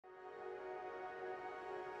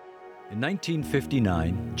In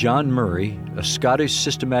 1959, John Murray, a Scottish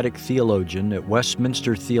systematic theologian at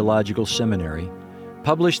Westminster Theological Seminary,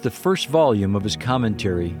 published the first volume of his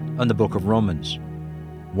commentary on the book of Romans,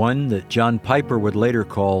 one that John Piper would later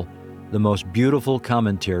call the most beautiful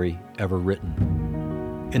commentary ever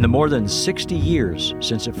written. In the more than 60 years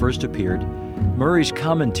since it first appeared, Murray's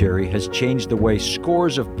commentary has changed the way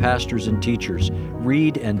scores of pastors and teachers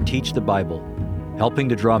read and teach the Bible, helping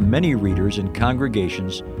to draw many readers and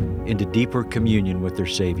congregations into deeper communion with their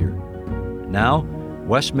Savior. Now,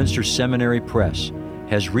 Westminster Seminary Press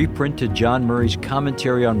has reprinted John Murray's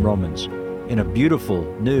commentary on Romans in a beautiful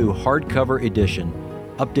new hardcover edition,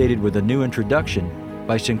 updated with a new introduction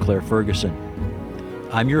by Sinclair Ferguson.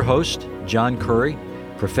 I'm your host, John Currie,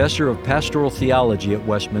 Professor of Pastoral Theology at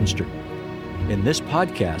Westminster. In this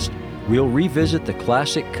podcast, we'll revisit the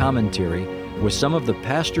classic commentary with some of the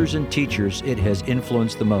pastors and teachers it has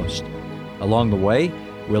influenced the most. Along the way,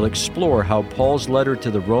 we'll explore how Paul's letter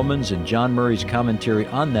to the Romans and John Murray's commentary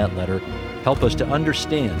on that letter help us to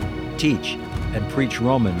understand, teach, and preach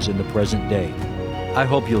Romans in the present day. I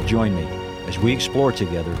hope you'll join me as we explore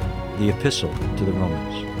together the Epistle to the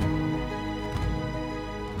Romans.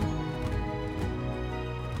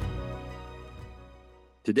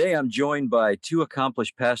 Today, I'm joined by two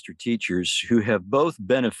accomplished pastor teachers who have both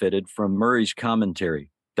benefited from Murray's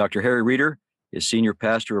commentary. Dr. Harry Reeder is senior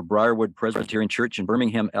pastor of Briarwood Presbyterian Church in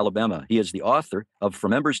Birmingham, Alabama. He is the author of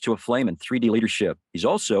From Embers to a Flame and 3D Leadership. He's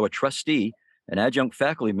also a trustee and adjunct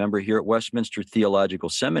faculty member here at Westminster Theological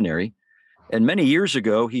Seminary. And many years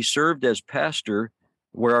ago, he served as pastor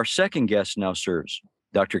where our second guest now serves.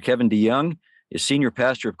 Dr. Kevin DeYoung is senior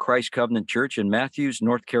pastor of Christ Covenant Church in Matthews,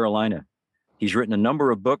 North Carolina. He's written a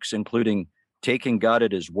number of books, including Taking God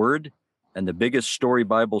at His Word and The Biggest Story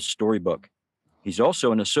Bible Storybook. He's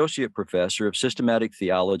also an associate professor of systematic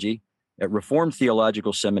theology at Reformed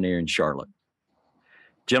Theological Seminary in Charlotte.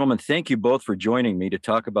 Gentlemen, thank you both for joining me to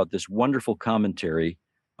talk about this wonderful commentary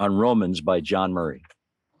on Romans by John Murray.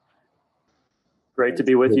 Great to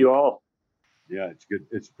be with you all. Yeah, it's good.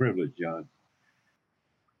 It's a privilege, John.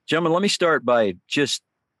 Gentlemen, let me start by just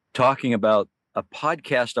talking about a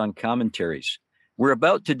podcast on commentaries. We're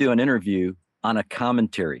about to do an interview on a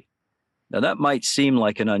commentary. Now, that might seem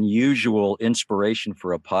like an unusual inspiration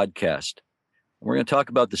for a podcast. We're going to talk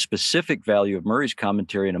about the specific value of Murray's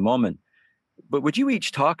commentary in a moment. But would you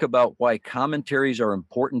each talk about why commentaries are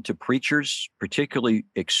important to preachers, particularly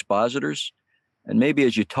expositors? And maybe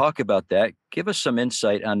as you talk about that, give us some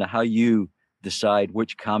insight on how you decide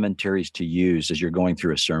which commentaries to use as you're going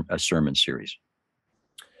through a sermon series.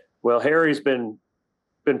 Well, Harry's been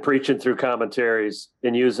preaching through commentaries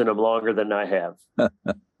and using them longer than I have.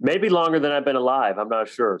 Maybe longer than I've been alive. I'm not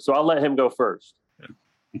sure. So I'll let him go first.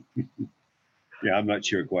 Yeah, I'm not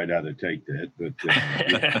sure quite how to take that, but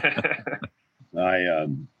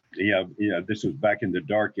this was back in the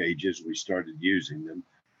dark ages. We started using them.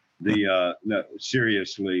 No,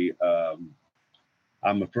 seriously,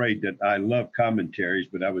 I'm afraid that I love commentaries,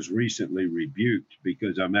 but I was recently rebuked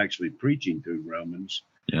because I'm actually preaching through Romans.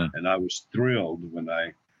 Yeah. And I was thrilled when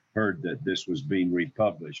I heard that this was being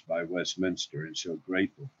republished by Westminster, and so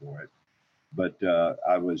grateful for it. But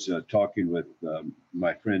I was talking with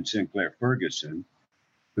my friend Sinclair Ferguson,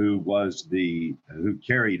 who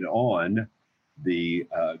carried on the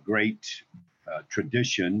great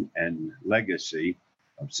tradition and legacy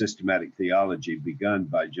of systematic theology begun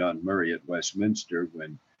by John Murray at Westminster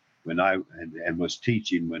when I was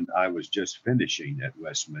teaching when I was just finishing at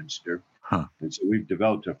Westminster. Huh. And so we've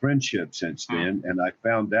developed a friendship since then. And I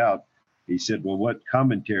found out, he said, well, what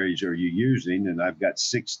commentaries are you using? And I've got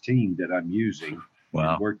 16 that I'm using.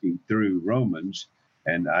 Wow. Working through Romans.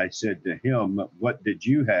 And I said to him, what did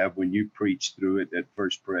you have when you preached through it at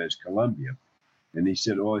First Pres Columbia? And he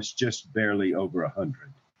said, oh, it's just barely over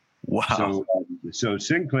 100. Wow. So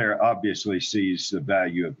Sinclair obviously sees the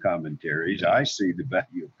value of commentaries. I see the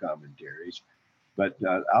value of commentaries. But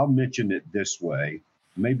I'll mention it this way.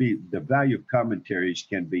 Maybe the value of commentaries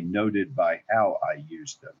can be noted by how I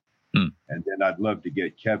use them. And then I'd love to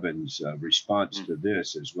get Kevin's response to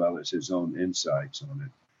this as well as his own insights on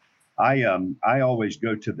it. I always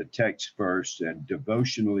go to the text first and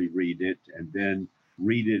devotionally read it, and then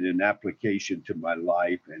read it in application to my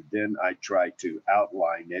life. And then I try to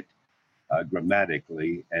outline it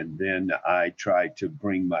grammatically. And then I try to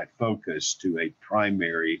bring my focus to a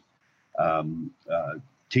primary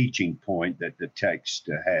teaching point that the text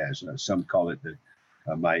has. Some call it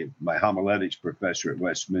my homiletics professor at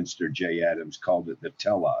Westminster, Jay Adams, called it the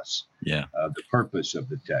telos, the purpose of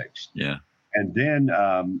the text. Yeah. And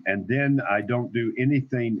then I don't do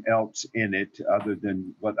anything else in it other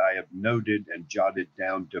than what I have noted and jotted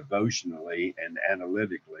down devotionally and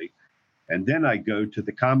analytically. And then I go to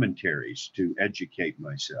the commentaries to educate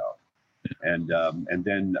myself. And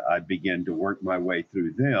then I begin to work my way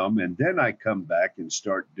through them. And then I come back and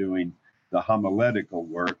start doing the homiletical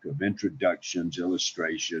work of introductions,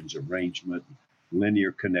 illustrations, arrangement,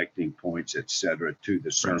 linear connecting points, etc., to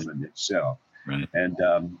the sermon itself. Right.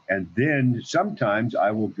 And then sometimes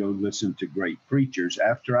I will go listen to great preachers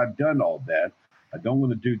after I've done all that. I don't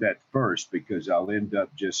want to do that first because I'll end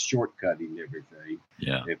up just shortcutting everything.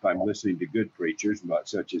 Yeah. If I'm listening to good preachers,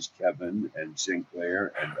 such as Kevin and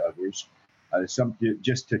Sinclair and others,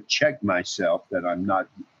 just to check myself that I'm not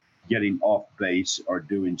getting off base or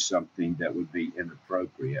doing something that would be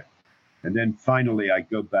inappropriate. And then finally, I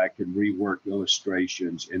go back and rework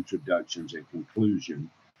illustrations, introductions, and conclusion,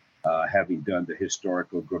 having done the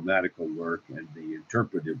historical grammatical work and the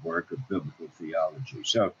interpretive work of biblical theology.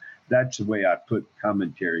 So that's the way I put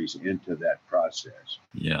commentaries into that process.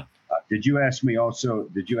 Yeah. Did you ask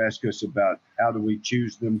us about how do we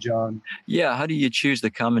choose them, John? Yeah. How do you choose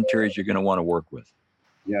the commentaries you're going to want to work with?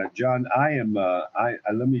 Yeah, John,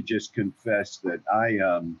 let me just confess that I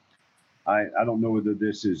don't know whether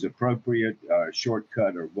this is appropriate,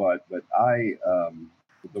 shortcut or what, but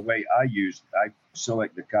the way I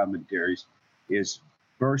select the commentaries is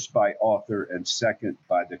first by author and second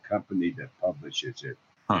by the company that publishes it.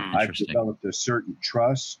 I've developed a certain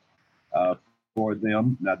trust for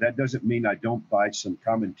them. Now, that doesn't mean I don't buy some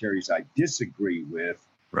commentaries I disagree with,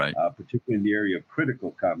 right? Particularly in the area of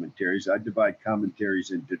critical commentaries. I divide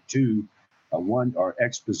commentaries into two. One are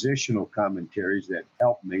expositional commentaries that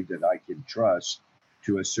help me, that I can trust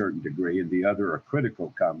to a certain degree, and the other are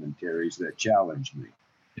critical commentaries that challenge me.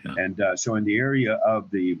 Yeah. And so in the area of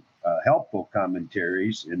the helpful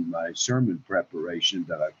commentaries in my sermon preparation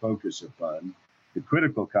that I focus upon, the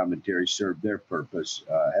critical commentaries serve their purpose.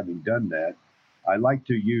 Having done that, I like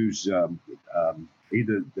to use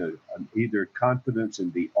either confidence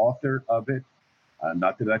in the author of it,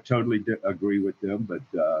 not that I totally agree with them, but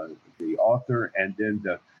the author and then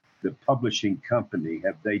the publishing company,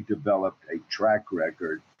 have they developed a track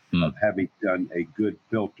record of having done a good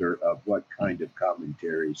filter of what kind of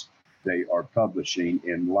commentaries they are publishing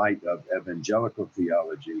in light of evangelical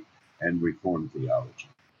theology and Reformed theology.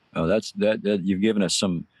 Oh, that you've given us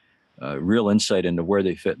some real insight into where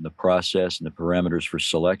they fit in the process and the parameters for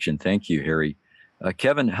selection. Thank you, Harry.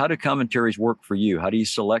 Kevin, how do commentaries work for you? How do you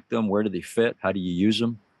select them? Where do they fit? How do you use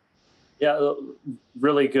them? Yeah,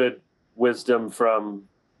 really good wisdom from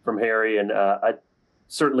Harry, and I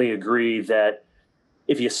certainly agree that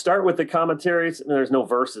if you start with the commentaries, and there's no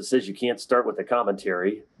verse that says you can't start with the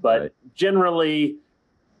commentary, but right. Generally,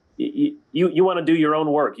 you want to do your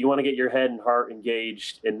own work. You want to get your head and heart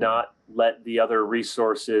engaged and not let the other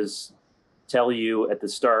resources tell you at the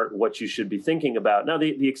start what you should be thinking about. Now,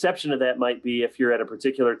 the exception to that might be if you're at a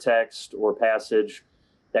particular text or passage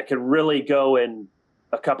that can really go in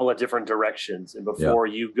a couple of different directions. And before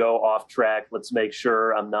you go off track, let's make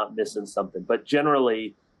sure I'm not missing something. But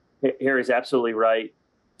generally, Harry's absolutely right.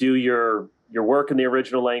 Do your work in the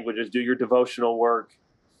original languages, do your devotional work,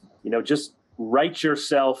 just write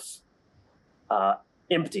yourself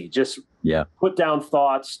empty. Just put down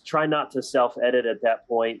thoughts, try not to self-edit at that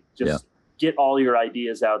point. Just get all your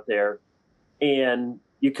ideas out there. And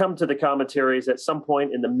you come to the commentaries at some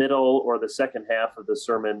point in the middle or the second half of the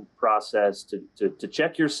sermon process to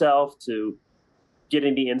check yourself, to get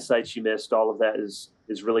any insights you missed. All of that is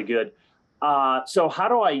really good. So how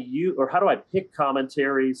do I pick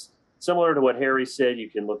commentaries? Similar to what Harry said, you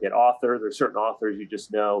can look at authors. There's certain authors you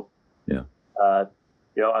just know. Yeah.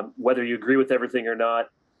 Whether you agree with everything or not,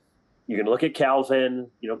 you can look at Calvin.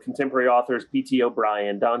 Contemporary authors: P.T.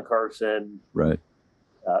 O'Brien, Don Carson. Right.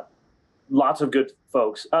 Lots of good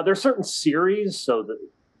folks. There's certain series. So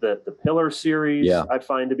the Pillar series I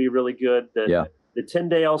find to be really good. The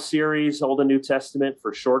Tyndale series, Old and New Testament,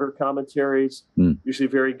 for shorter commentaries, usually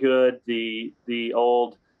very good. The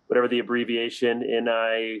old, whatever the abbreviation,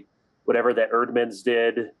 NI, whatever that Erdman's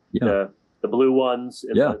did, the blue ones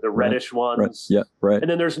and the reddish ones. Right. Yeah, right. And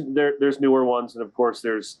then there's newer ones, and of course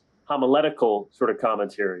there's homiletical sort of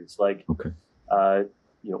commentaries, like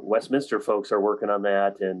Westminster folks are working on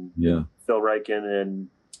that, and Phil Ryken and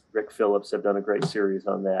Rick Phillips have done a great series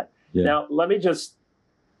on that. Yeah. Now, let me just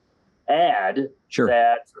add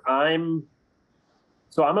that I'm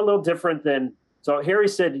a little different than, so Harry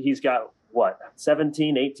said he's got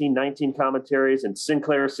 17, 18, 19 commentaries, and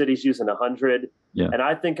Sinclair said he's using 100. Yeah. And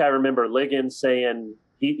I think I remember Liggins saying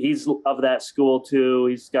he's of that school too.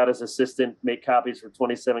 He's got his assistant make copies for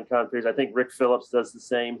 27 commentaries. I think Rick Phillips does the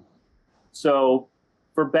same. So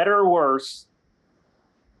for better or worse,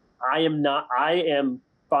 I am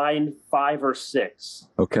fine 5 or 6.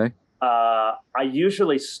 Okay. I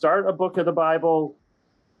usually start a book of the Bible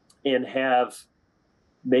and have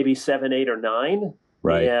maybe 7, 8, or 9.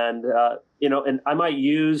 Right. And, and I might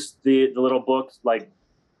use the little books, like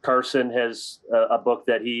Carson has a book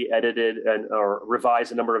that he edited or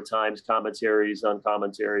revised a number of times, commentaries on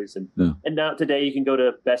commentaries. And now today you can go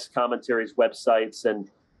to Best Commentaries websites, and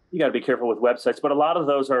you got to be careful with websites, but a lot of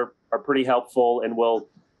those are pretty helpful and will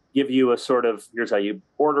give you a sort of, here's how you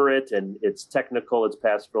order it, and it's technical, it's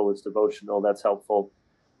pastoral, it's devotional. That's helpful.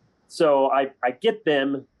 So I get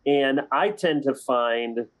them, and I tend to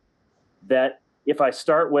find that if I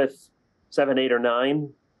start with 7, 8, or 9,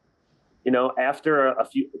 after a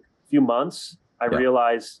few months, I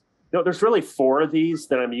realize, there's really 4 of these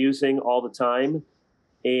that I'm using all the time.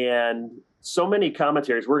 And so many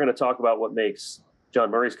commentaries, we're going to talk about what makes John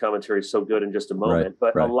Murray's commentary so good in just a moment,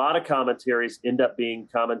 but a lot of commentaries end up being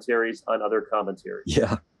commentaries on other commentaries.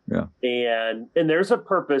 Yeah. And there's a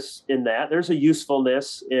purpose in that. There's a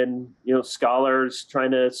usefulness in, scholars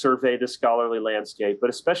trying to survey the scholarly landscape, but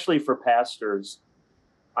especially for pastors,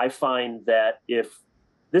 I find that if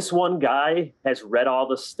this one guy has read all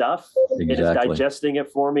the stuff and is digesting it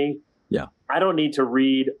for me, I don't need to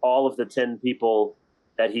read all of the 10 people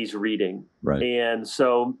that he's reading. Right. And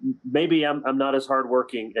so maybe I'm not as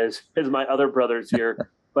hardworking as my other brothers here,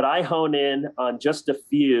 but I hone in on just a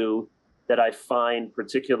few that I find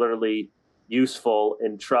particularly useful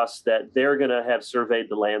and trust that they're going to have surveyed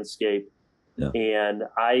the landscape. Yeah. And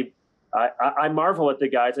I marvel at the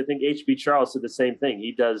guys. I think H.B. Charles did the same thing.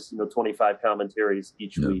 He does, 25 commentaries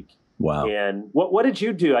each week. Wow. And what did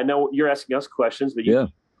you do? I know you're asking us questions, but you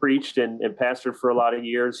preached and pastored for a lot of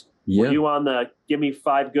years. Were you on the give me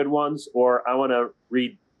 5 good ones, or I want to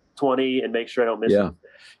read 20 and make sure I don't miss them?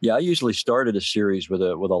 Yeah, I usually started a series with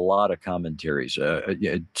a lot of commentaries,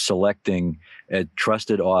 selecting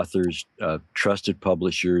trusted authors, trusted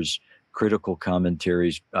publishers, critical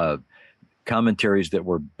commentaries, commentaries that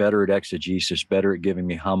were better at exegesis, better at giving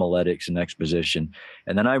me homiletics and exposition.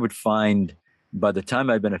 And then I would find, by the time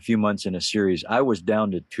I'd been a few months in a series, I was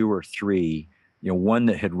down to 2 or 3, one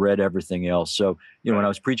that had read everything else. So, when I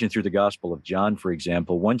was preaching through the Gospel of John, for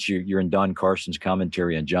example, once you're in Don Carson's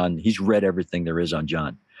commentary on John, he's read everything there is on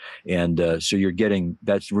John. And so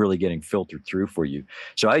that's really getting filtered through for you.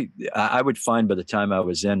 So I would find by the time I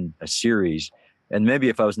was in a series, and maybe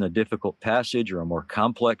if I was in a difficult passage or a more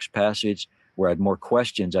complex passage where I had more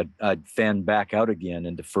questions, I'd fan back out again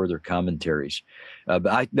into further commentaries.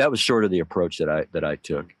 But that was sort of the approach that I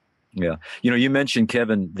took. Yeah. You mentioned,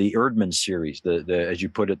 Kevin, the Erdman series, the as you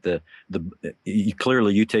put it,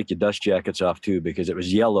 clearly you take your dust jackets off too, because it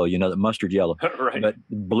was yellow, the mustard yellow, right. But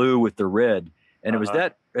blue with the red. And it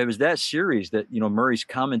was that series that, Murray's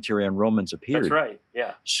commentary on Romans appeared. That's right.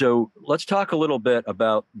 Yeah. So let's talk a little bit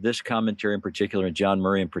about this commentary in particular, and John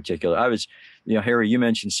Murray in particular. I was, Harry, you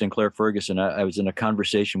mentioned Sinclair Ferguson. I was in a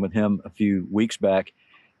conversation with him a few weeks back,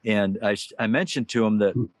 and I mentioned to him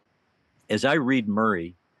that as I read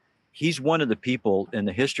Murray, he's one of the people in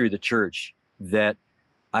the history of the church that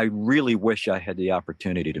I really wish I had the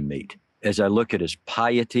opportunity to meet. As I look at his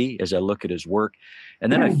piety, as I look at his work,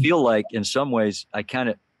 and then I feel like in some ways I kind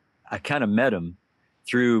of met him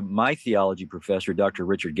through my theology professor, Dr.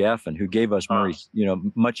 Richard Gaffin, who gave us Murray's,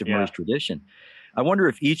 much of Murray's tradition. I wonder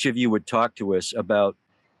if each of you would talk to us about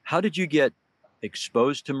how did you get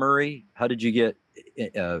exposed to Murray? How did you get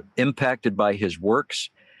impacted by his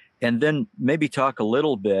works? And then maybe talk a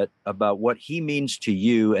little bit about what he means to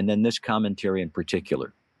you, and then this commentary in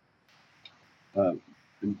particular.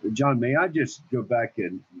 John, may I just go back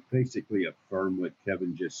and basically affirm what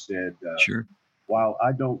Kevin just said? Sure. While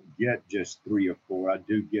I don't get just 3 or 4, I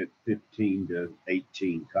do get 15 to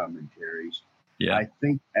 18 commentaries. Yeah. I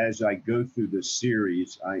think as I go through the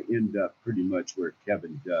series, I end up pretty much where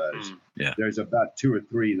Kevin does. Yeah. There's about 2 or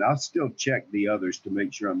 3, and I'll still check the others to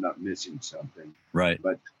make sure I'm not missing something. Right.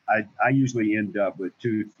 But I usually end up with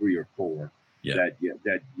 2, 3, or 4. Yeah.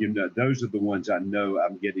 That those are the ones I know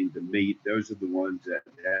I'm getting to meet. Those are the ones that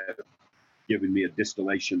have given me a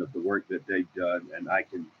distillation of the work that they've done, and I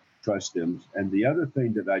can trust them. And the other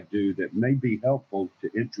thing that I do that may be helpful to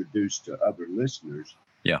introduce to other listeners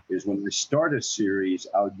is when I start a series,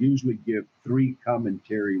 I'll usually give 3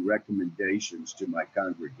 commentary recommendations to my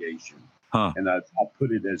congregation. And I'll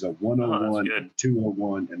put it as a 101, a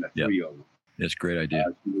 201, and a 301. That's a great idea.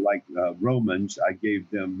 Romans, I gave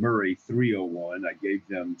them Murray 301. I gave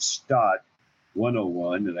them Stott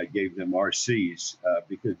 101, and I gave them RCs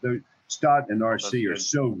because Stott and RC are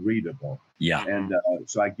so readable. Yeah. And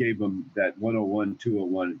so I gave them that 101,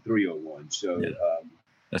 201, and 301. So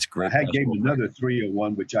that's great. I gave them another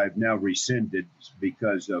 301, which I've now rescinded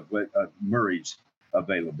because of Murray's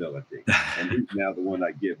availability, and he's now the one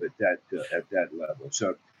I give at that level.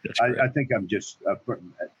 So I think I'm just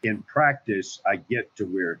in practice I get to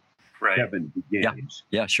where Kevin begins.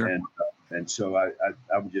 Yeah, sure. And so I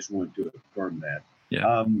just wanted to affirm that.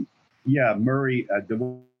 Yeah. Murray. The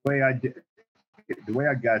way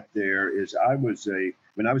I got there is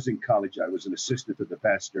when I was in college, I was an assistant to the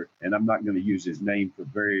pastor, and I'm not going to use his name for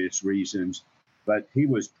various reasons, but he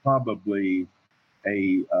was probably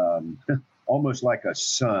almost like a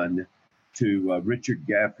son to Richard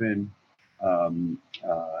Gaffin, and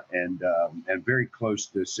very close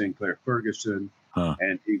to Sinclair Ferguson.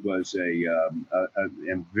 And he was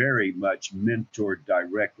and very much mentored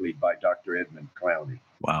directly by Dr. Edmund Clowney.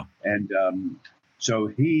 Wow. And so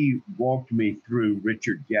he walked me through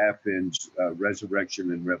Richard Gaffin's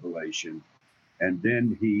Resurrection and Revelation. And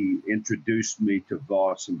then he introduced me to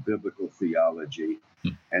Voss and biblical theology.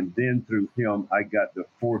 And then through him, I got the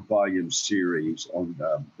 4-volume series on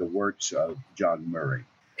the works of John Murray.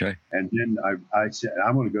 Okay. And then I said,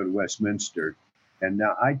 I'm going to go to Westminster. And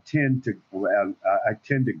now I tend to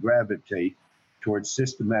gravitate towards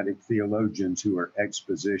systematic theologians who are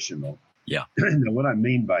expositional. Yeah. Now, what I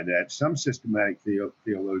mean by that, some systematic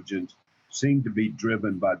theologians seem to be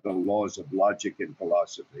driven by the laws of logic and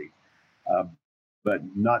philosophy, but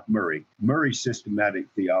not Murray. Murray's systematic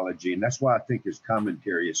theology, and that's why I think his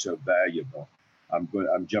commentary is so valuable.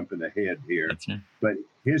 I'm jumping ahead here, but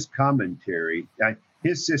his commentary,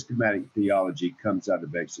 his systematic theology comes out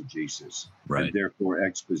of exegesis, and therefore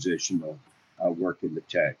expositional work in the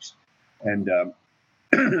text, and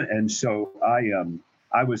so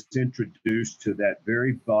I was introduced to that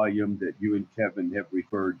very volume that you and Kevin have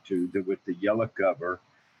referred to, with the yellow cover,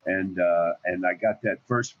 and I got that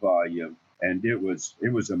first volume, and it was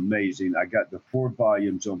amazing. I got the 4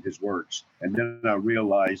 volumes on his works, and then I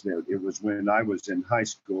realized that it was when I was in high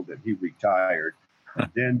school that he retired.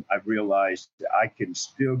 And then I realized that I can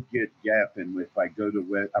still get Gaffin if I go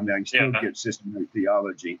to I can still get systematic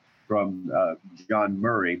theology from John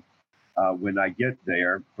Murray when I get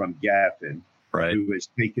there from Gaffin. Who has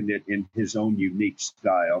taken it in his own unique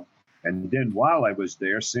style. And then while I was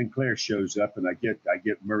there, Sinclair shows up, and I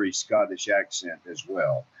get Murray's Scottish accent as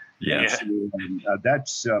well. Yeah. So,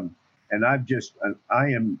 that's and I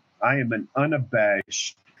am an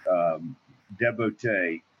unabashed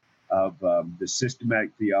devotee of the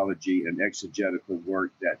systematic theology and exegetical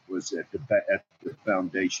work that was at the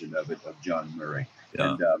foundation of John Murray.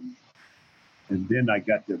 Yeah. And then I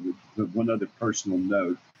got the one other personal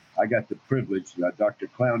note. I got the privilege. Dr.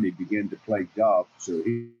 Clowney began to play golf, so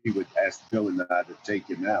he would ask Bill and I to take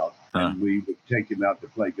him out, and we would take him out to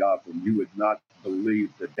play golf, and you would not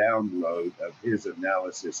believe the download of his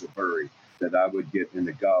analysis of Murray that I would get in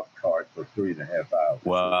a golf cart for 3.5 hours.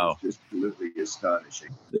 Wow. It was just absolutely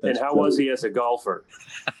astonishing. And how was he as a golfer?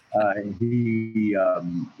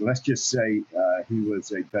 Let's just say he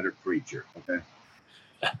was a better preacher. Okay.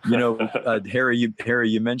 Harry, you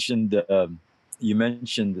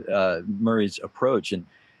mentioned Murray's approach, and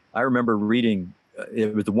I remember reading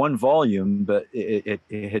it was 1 volume, but it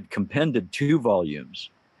had compended 2 volumes.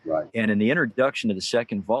 Right. And in the introduction to the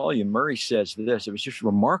 2nd volume, Murray says this. It was just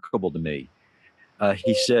remarkable to me.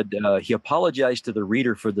 He said he apologized to the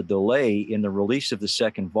reader for the delay in the release of the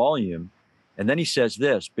 2nd volume, and then he says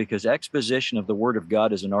this: because exposition of the Word of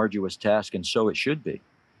God is an arduous task, and so it should be.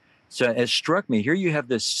 So it struck me, here you have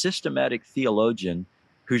this systematic theologian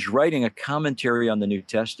who's writing a commentary on the New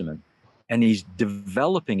Testament, and he's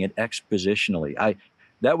developing it expositionally.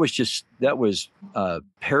 That was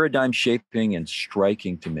paradigm shaping and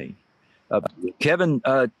striking to me. Kevin,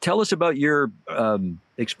 tell us about your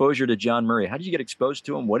exposure to John Murray. How did you get exposed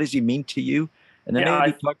to him? What does he mean to you? And then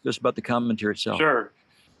maybe talk to us about the commentary itself. Sure.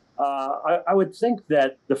 I would think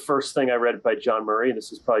that the first thing I read by John Murray, and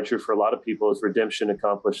this is probably true for a lot of people, is Redemption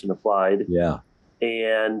Accomplished and Applied. Yeah.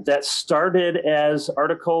 And that started as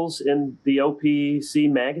articles in the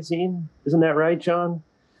OPC magazine. Isn't that right, John?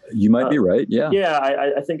 You might be right. Yeah. Yeah,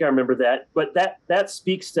 I think I remember that. But that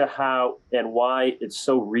speaks to how and why it's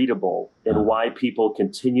so readable and why people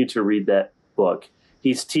continue to read that book.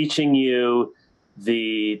 He's teaching you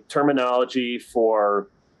the terminology for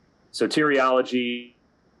soteriology,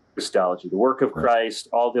 Christology, the work of Christ,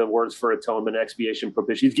 all the words for atonement, expiation,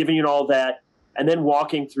 propitiation. He's giving you all that, and then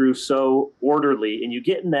walking through so orderly. And you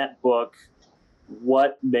get in that book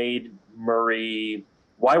what made Murray,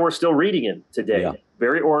 why we're still reading him today. Yeah.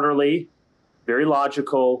 Very orderly, very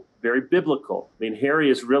logical, very biblical. I mean, Harry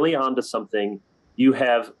is really onto something. You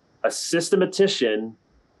have a systematician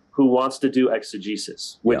who wants to do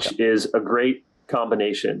exegesis, which is a great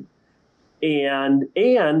combination. And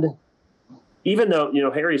even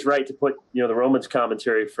though, Harry's right to put, the Romans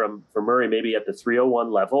commentary from Murray maybe at the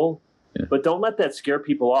 301 level, but don't let that scare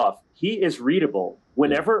people off. He is readable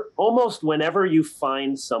almost whenever you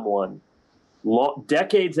find someone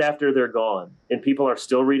decades after they're gone and people are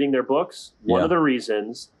still reading their books. One of the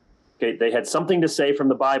reasons, they had something to say from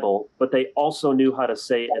the Bible, but they also knew how to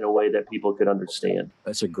say it in a way that people could understand.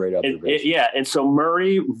 That's a great observation. And so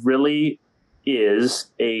Murray really is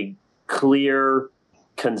a clear,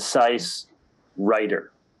 concise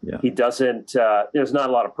writer. Yeah. He doesn't, there's not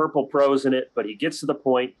a lot of purple prose in it, but he gets to the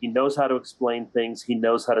point. He knows how to explain things. He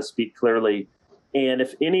knows how to speak clearly. And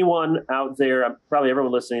if anyone out there, probably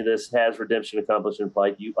everyone listening to this, has Redemption Accomplished in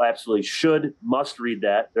Flight, you absolutely must read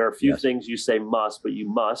that. There are a few things you say must, but you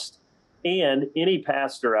must. And any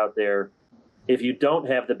pastor out there, if you don't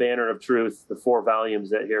have the Banner of Truth, the 4 volumes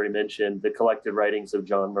that Harry mentioned, the collected writings of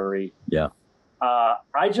John Murray. Yeah.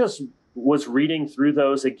 I just was reading through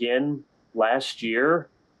those again last year,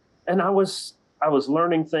 and I was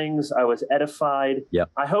learning things. I was edified. Yeah.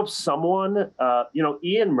 I hope someone,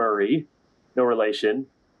 Ian Murray, no relation,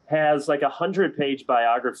 has like 100-page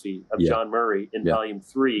biography of John Murray in volume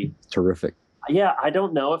 3. Terrific. Yeah. I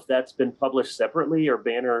don't know if that's been published separately or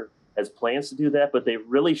Banner has plans to do that, but they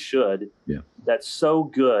really should. Yeah. That's so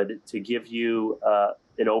good to give you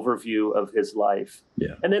an overview of his life.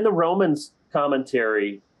 Yeah. And then the Romans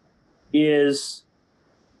commentary it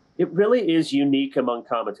really is unique among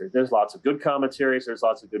commentaries. There's lots of good commentaries. There's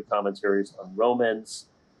lots of good commentaries on Romans,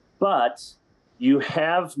 but you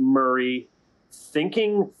have Murray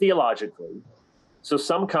thinking theologically. So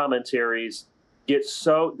some commentaries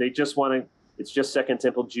they just want to, it's just Second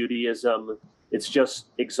Temple Judaism. It's just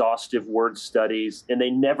exhaustive word studies, and they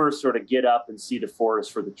never sort of get up and see the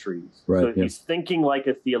forest for the trees. Right, so he's thinking like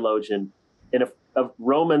a theologian. And of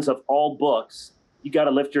Romans, of all books, you got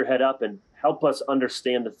to lift your head up and help us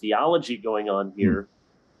understand the theology going on here.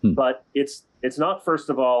 But it's not, first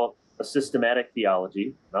of all, a systematic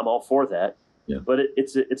theology. I'm all for that. Yeah. But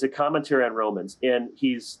it's a commentary on Romans, and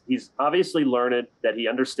he's obviously learned, that he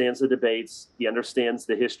understands the debates, he understands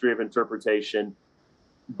the history of interpretation,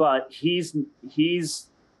 but he's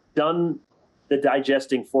done the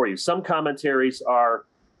digesting for you. Some commentaries are,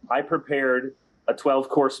 I prepared a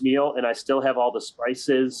 12-course meal and I still have all the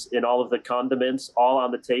spices and all of the condiments all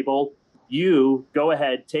on the table. You go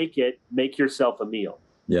ahead, take it, make yourself a meal.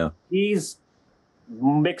 Yeah. He's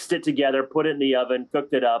mixed it together, put it in the oven,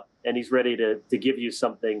 cooked it up, and he's ready to give you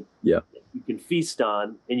something that you can feast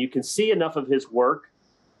on. And you can see enough of his work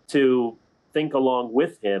to think along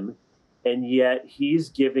with him. And yet he's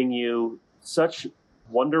giving you such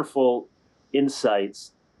wonderful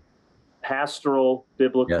insights, pastoral,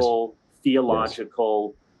 biblical,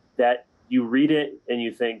 theological, that you read it and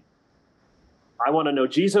you think, I want to know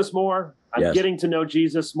Jesus more. I'm getting to know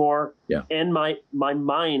Jesus more. Yeah. And my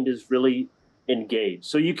mind is really engaged.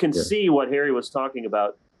 So you can see what Harry was talking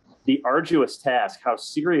about, the arduous task, how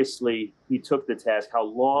seriously he took the task, how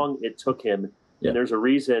long it took him. Yeah. And there's a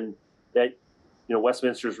reason that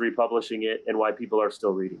Westminster's republishing it and why people are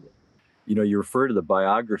still reading it. You refer to the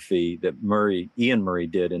biography that Ian Murray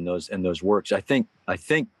did in those works. I think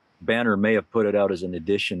Banner may have put it out as an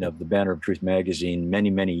edition of the Banner of Truth magazine many,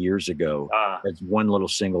 many years ago. As one little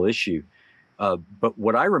single issue. But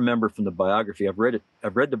what I remember from the biography, I've read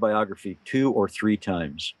the biography 2 or 3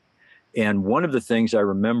 times. And one of the things I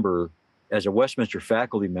remember as a Westminster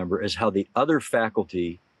faculty member is how the other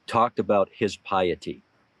faculty talked about his piety.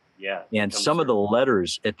 Yeah. And some of the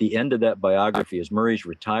letters at the end of that biography, as Murray's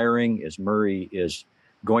retiring, as Murray is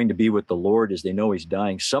going to be with the Lord, as they know he's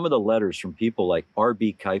dying, some of the letters from people like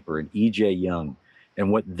R.B. Kuyper and E.J. Young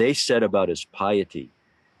and what they said about his piety.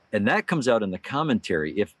 And that comes out in the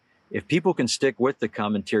commentary. If people can stick with the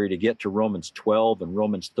commentary to get to Romans 12 and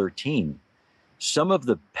Romans 13, some of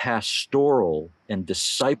the pastoral and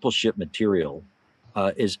discipleship material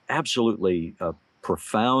is absolutely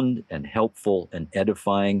profound and helpful and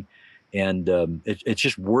edifying. And it's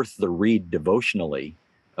just worth the read devotionally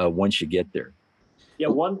once you get there. Yeah,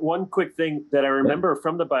 one quick thing that I remember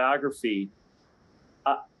from the biography,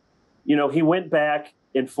 he went back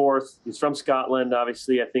and forth. He's from Scotland,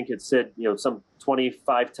 obviously. I think it said, some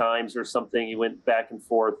 25 times or something. He went back and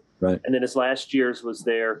forth. Right. And then his last years was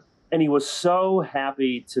there. And he was so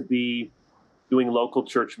happy to be doing local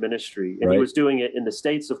church ministry. And he was doing it in the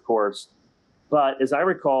States, of course. But as I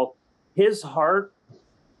recall, his heart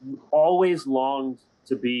always longed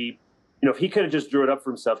to be, if he could have just drew it up for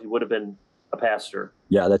himself, he would have been a pastor.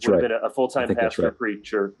 Yeah, that's Would right. have been a full-time pastor, right.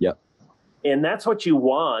 preacher. Yep. And that's what you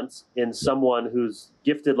want in someone who's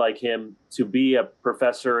gifted like him to be a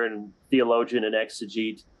professor and theologian and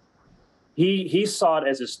exegete. He saw it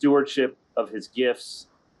as a stewardship of his gifts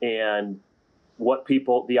and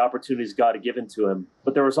the opportunities God had given to him.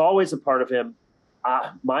 But there was always a part of him,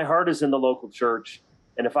 my heart is in the local church.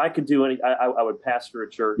 And if I could do any, I would pastor a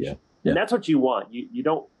church. Yeah. And that's what you want. You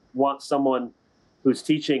don't want someone who's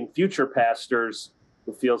teaching future pastors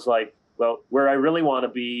who feels like, well, where I really want to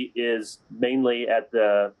be is mainly at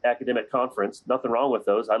the academic conference. Nothing wrong with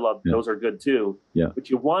those. Those are good too. Yeah. But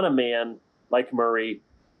you want a man like Murray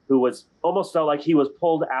who almost felt like he was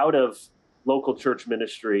pulled out of local church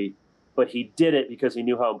ministry, but he did it because he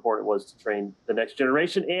knew how important it was to train the next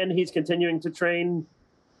generation. And he's continuing to train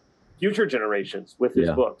future generations with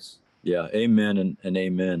his books. Yeah. Amen and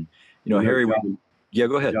amen. Harry, John,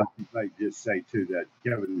 go ahead. John, I might just say too that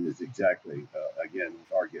Kevin is exactly, again,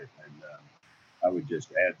 target. And I would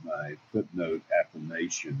just add my footnote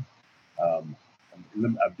affirmation. I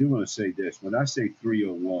do want to say this. When I say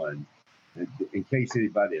 301, in case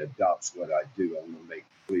anybody adopts what I do, I want to make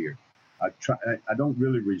it clear. I don't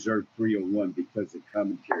really reserve 301 because the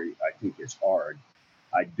commentary I think is hard.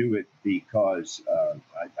 I do it because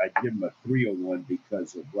I give them a 301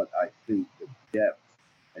 because of what I think the depth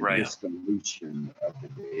and dissolution of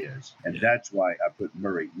it is. And that's why I put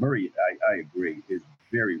Murray. Murray, I agree, is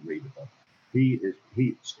very readable. He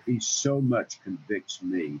so much convicts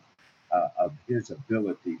me of his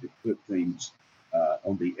ability to put things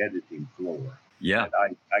on the editing floor. Yeah.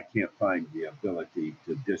 And I can't find the ability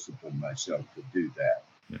to discipline myself to do that.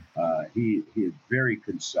 Yeah. He is very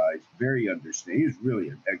concise, very understanding. He's really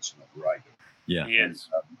an excellent writer. Yeah. He is.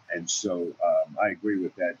 And so I agree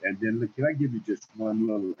with that. And then can I give you just one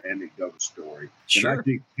little anecdote story? Sure. When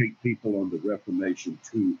I take people on the Reformation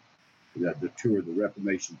 2, the tour of the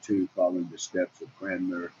Reformation 2, following the steps of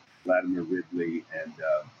Cranmer, Latimer, Ridley, and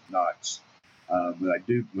Knox. When I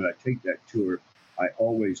take that tour, I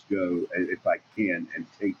always go, if I can, and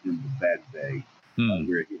take them to Bad Bay,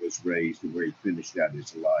 where he was raised and where he finished out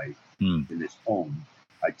his life in his home.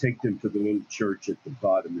 I take them to the little church at the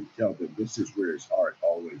bottom and tell them this is where his heart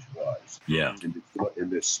always was. Yeah. In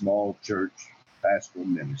this small church pastoral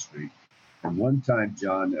ministry. And one time,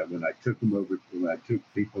 John, when I took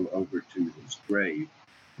people over to his grave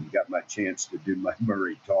and got my chance to do my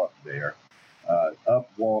Murray talk there,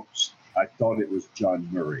 up walks, I thought it was John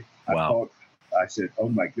Murray. Wow. I said, oh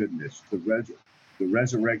my goodness, the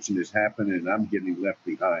resurrection is happening and I'm getting left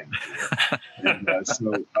behind. And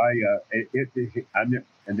so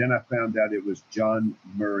and then I found out it was John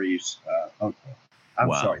Murray's uncle.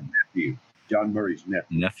 Nephew. John Murray's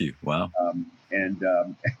nephew. Wow. And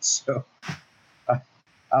so I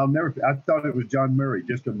thought it was John Murray,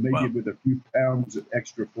 just maybe with a few pounds of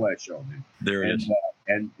extra flesh on him. There it is.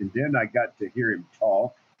 And then I got to hear him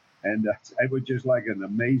talk, and it was just like an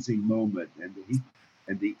amazing moment.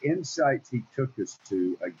 And the insights he took us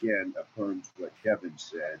to, again, affirms what Kevin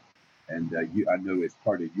said. And I know it's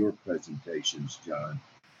part of your presentations, John,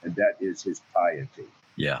 and that is his piety.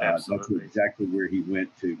 Yeah, absolutely. That's exactly where he went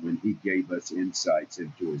to when he gave us insights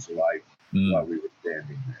into his life while we were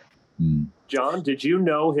standing there. John, did you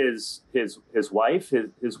know his wife,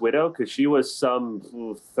 his widow? Because she was some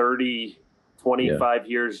 25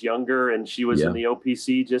 years younger, and she was in the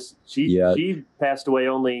OPC. She passed away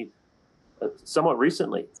only somewhat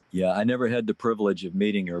recently. Yeah, I never had the privilege of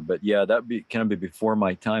meeting her, but that'd be kind of be before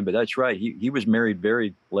my time. But that's right. He was married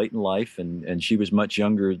very late in life, and she was much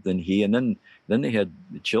younger than he. And then they had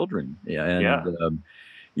children.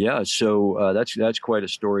 So that's quite a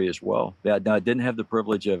story as well. Yeah, I didn't have the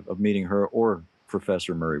privilege of meeting her or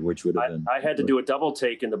Professor Murray, which would have been. I had to do a double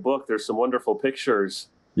take in the book. There's some wonderful pictures.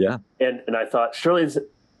 Yeah. And I thought, surely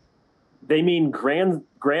they mean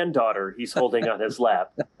granddaughter he's holding on his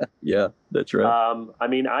lap. Yeah, that's right.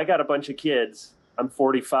 I got a bunch of kids. I'm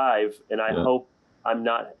 45, and I hope I'm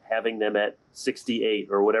not having them at 68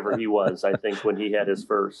 or whatever he was, I think, when he had his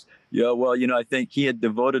first. Yeah, well, I think he had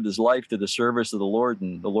devoted his life to the service of the Lord,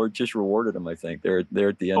 and the Lord just rewarded him, I think, there at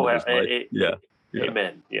the end of his life.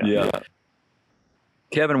 Amen. Yeah.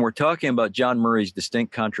 Kevin, we're talking about John Murray's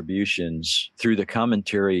distinct contributions through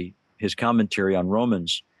his commentary on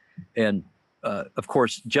Romans. And, of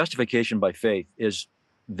course, justification by faith is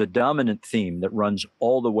the dominant theme that runs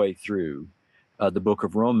all the way through the book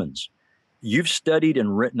of Romans. You've studied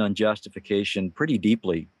and written on justification pretty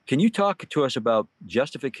deeply. Can you talk to us about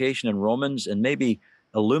justification in Romans and maybe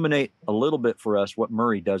illuminate a little bit for us what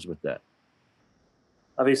Murray does with that?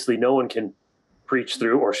 Obviously, no one can preach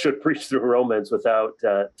through or should preach through Romans without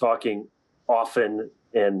talking often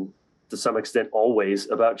and to some extent always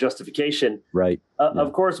about justification. Right.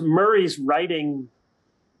 Of course, Murray's writing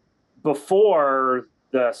before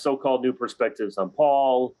the so-called new perspectives on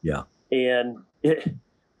Paul. Yeah. And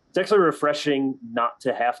it's actually refreshing not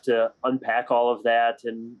to have to unpack all of that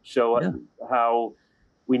and show how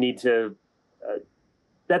we need to,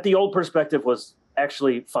 that the old perspective was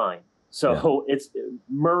actually fine. So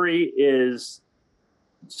Murray is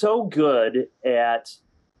so good at,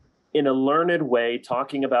 in a learned way,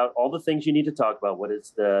 talking about all the things you need to talk about. What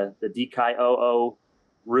is the dikaio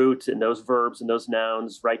root and those verbs and those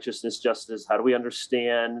nouns, righteousness, justice. How do we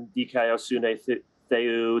understand dikaio sune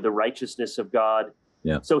theu, the righteousness of God?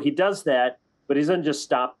 Yeah. So he does that, but he doesn't just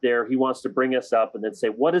stop there. He wants to bring us up and then say,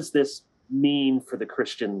 what does this mean for the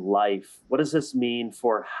Christian life? What does this mean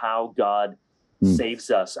for how God saves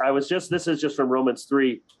us? This is just from Romans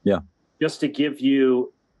 3. Yeah. Just to give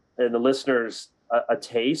you and the listeners a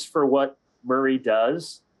taste for what Murray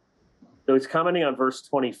does. So he's commenting on verse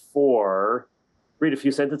 24. Read a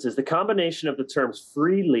few sentences. The combination of the terms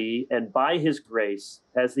freely and by his grace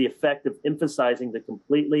has the effect of emphasizing the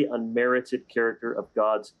completely unmerited character of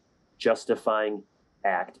God's justifying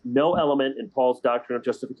act. No element in Paul's doctrine of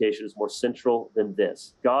justification is more central than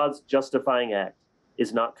this. God's justifying act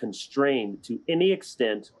is not constrained to any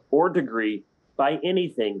extent or degree by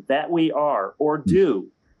anything that we are or do,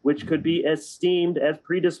 which could be esteemed as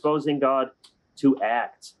predisposing God to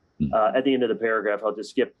act. At the end of the paragraph, I'll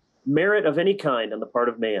just skip. Merit of any kind on the part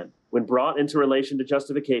of man, when brought into relation to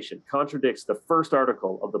justification, contradicts the first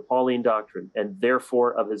article of the Pauline doctrine and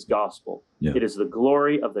therefore of his gospel. Yeah. It is the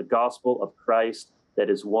glory of the gospel of Christ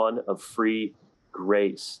that is one of free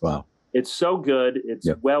grace. Wow. It's so good. It's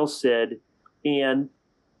well said. And,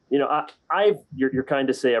 you know, you're kind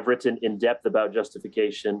to say I've written in depth about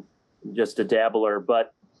justification, just a dabbler,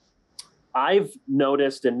 but I've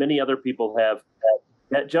noticed, and many other people have,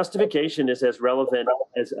 that justification is as relevant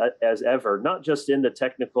as ever, not just in the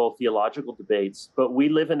technical theological debates, but we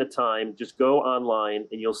live in a time, just go online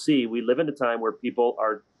and you'll see, we live in a time where people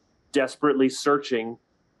are desperately searching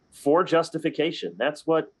for justification. That's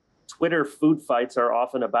what Twitter food fights are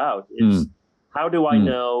often about, is how do I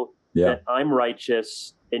know that I'm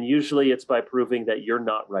righteous? And usually it's by proving that you're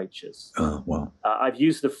not righteous. Wow. I've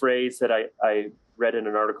used the phrase that I read in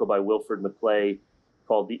an article by Wilfred McClay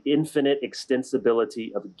called the infinite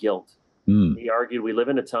extensibility of guilt. He argued we live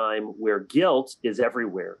in a time where guilt is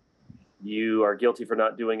everywhere. You are guilty for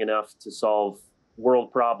not doing enough to solve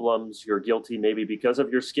world problems. You're guilty maybe because of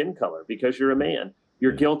your skin color, because you're a man.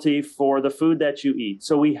 You're guilty for the food that you eat.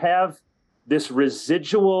 So we have this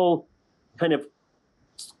residual kind of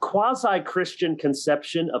quasi-Christian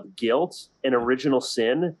conception of guilt and original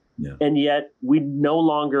sin. Yeah. And yet we no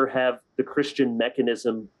longer have the Christian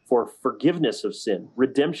mechanism for forgiveness of sin,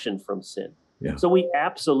 redemption from sin. Yeah. So we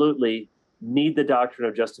absolutely need the doctrine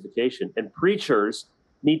of justification. And preachers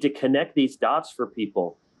need to connect these dots for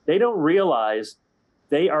people. They don't realize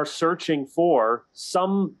they are searching for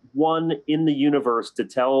someone in the universe to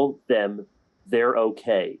tell them they're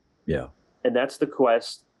okay. Yeah. And that's the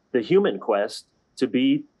quest, the human quest, to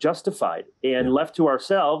be justified. And left to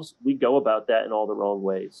ourselves, we go about that in all the wrong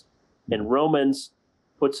ways. And Romans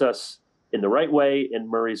puts us in the right way, and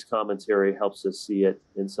Murray's commentary helps us see it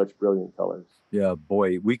in such brilliant colors. Yeah,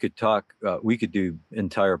 boy, we could talk, we could do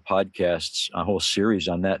entire podcasts, a whole series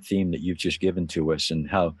on that theme that you've just given to us, and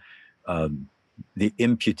how the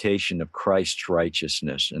imputation of Christ's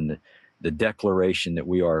righteousness and the declaration that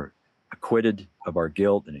we are acquitted of our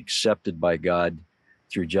guilt and accepted by God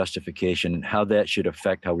through justification, and how that should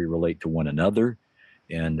affect how we relate to one another,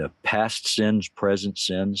 and past sins, present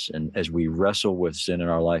sins, and as we wrestle with sin in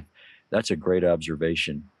our life. That's a great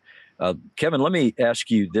observation. Kevin, let me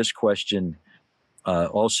ask you this question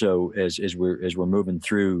also as we're moving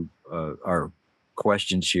through our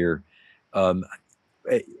questions here.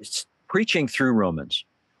 Preaching through Romans,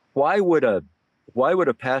 why would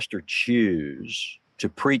a pastor choose to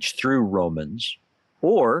preach through Romans,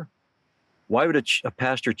 or why would a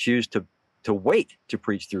pastor choose to wait to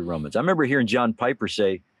preach through Romans? I remember hearing John Piper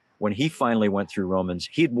say when he finally went through Romans,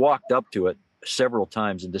 he'd walked up to it several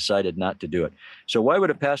times and decided not to do it. So why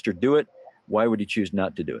would a pastor do it? Why would he choose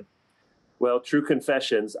not to do it? Well, true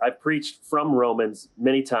confessions. I've preached from Romans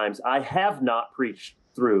many times. I have not preached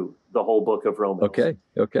through the whole book of Romans. Okay.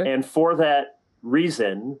 And for that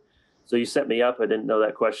reason, so you set me up. I didn't know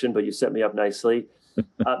that question, but you set me up nicely.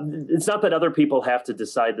 It's not that other people have to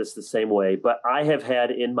decide this the same way, but I have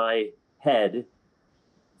had in my head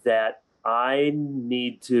that I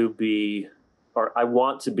need to be, or I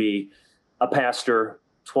want to be, a pastor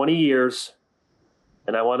 20 years,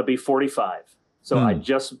 and I want to be 45. So I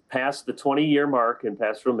just passed the 20-year mark in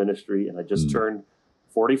pastoral ministry, and I just turned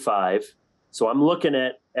 45. So I'm looking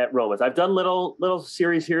at Romans. I've done little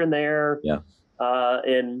series here and there,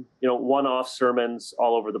 and one-off sermons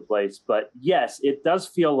all over the place. But yes, it does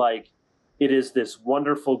feel like it is this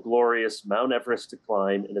wonderful, glorious Mount Everest to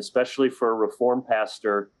climb, and especially for a Reformed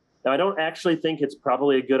pastor. Now, I don't actually think it's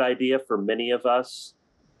probably a good idea for many of us,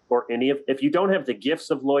 or if you don't have the gifts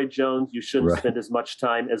of Lloyd Jones, you shouldn't spend as much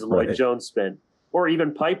time as Lloyd Jones spent. Or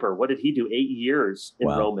even Piper. What did he do? 8 years in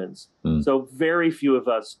Romans. So very few of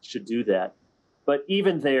us should do that. But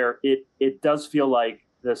even there, it does feel like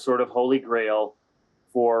the sort of holy grail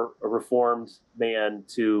for a Reformed man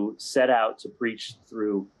to set out to preach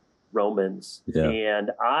through Romans. Yeah.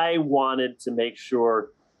 And I wanted to make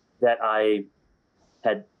sure that I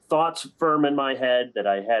had thoughts firm in my head, that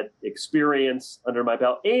I had experience under my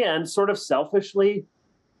belt, and sort of selfishly,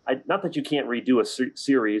 not that you can't redo a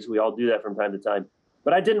series, we all do that from time to time,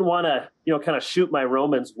 but I didn't want to, kind of shoot my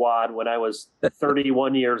Romans wad when I was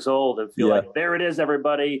 31 years old and feel like, there it is,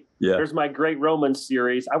 everybody. Yeah. There's my great Romans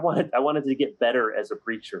series. I wanted to get better as a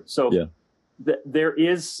preacher. So there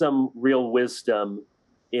is some real wisdom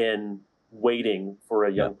in waiting for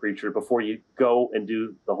a young preacher before you go and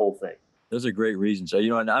do the whole thing. Those are great reasons.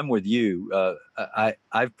 And I'm with you.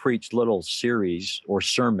 I've preached little series or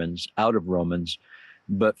sermons out of Romans,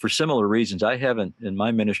 but for similar reasons. I haven't in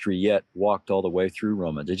my ministry yet walked all the way through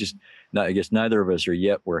Romans. I guess neither of us are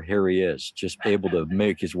yet where Harry is, just able to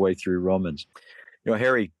make his way through Romans.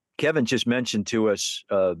 Harry, Kevin just mentioned to us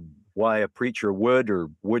why a preacher would or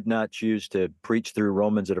would not choose to preach through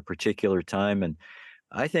Romans at a particular time. And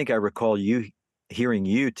I think I recall hearing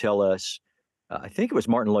you tell us, I think it was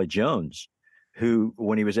Martin Lloyd-Jones, who,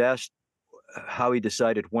 when he was asked how he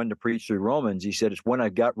decided when to preach through Romans, he said, it's when I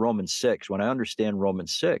got Romans 6, when I understand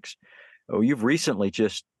Romans 6. Oh, you've recently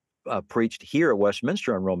just preached here at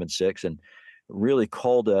Westminster on Romans 6 and really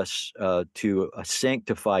called us to a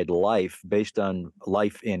sanctified life based on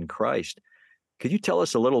life in Christ. Could you tell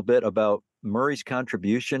us a little bit about Murray's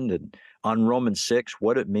contribution on Romans 6,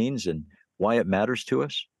 what it means and why it matters to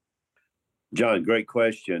us? John, great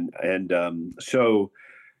question. And so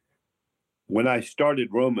when I started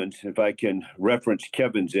Romans, if I can reference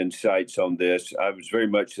Kevin's insights on this, I was very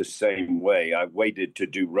much the same way. I waited to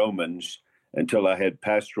do Romans until I had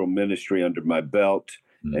pastoral ministry under my belt,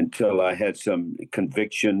 until I had some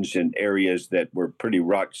convictions in areas that were pretty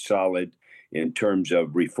rock solid in terms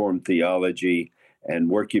of Reformed theology and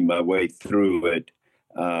working my way through it.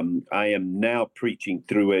 I am now preaching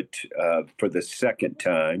through it for the second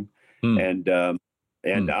time. And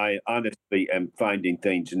I honestly am finding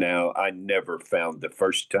things now I never found the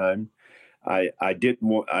first time. I did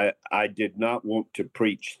not want to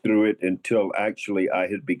preach through it until actually I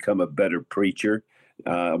had become a better preacher.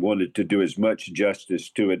 I wanted to do as much justice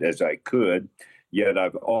to it as I could, yet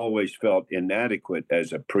I've always felt inadequate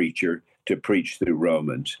as a preacher to preach through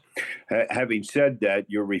Romans. Having said that,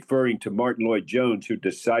 you're referring to Martin Lloyd-Jones, who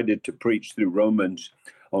decided to preach through Romans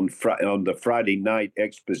on the Friday night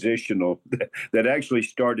expositional that actually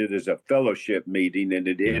started as a fellowship meeting, and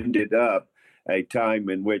it ended up a time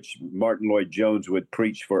in which Martin Lloyd-Jones would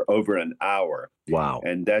preach for over an hour. Wow.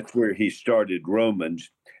 And that's where he started Romans.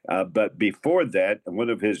 But before that, one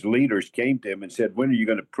of his leaders came to him and said, when are you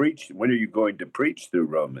going to preach? When are you going to preach through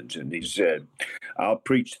Romans? And he said, I'll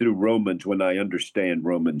preach through Romans when I understand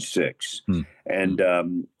Romans 6.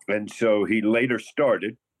 And so he later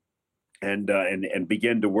started and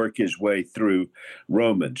began to work his way through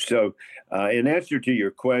Romans. So in answer to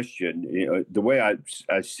your question, the way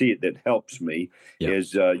I see it that helps me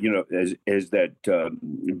is that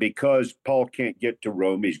because Paul can't get to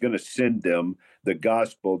Rome, he's going to send them the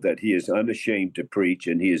gospel that he is unashamed to preach,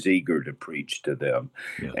 and he is eager to preach to them.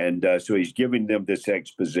 Yeah. And so he's giving them this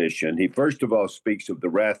exposition. He first of all speaks of the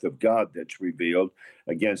wrath of God that's revealed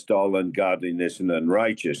against all ungodliness and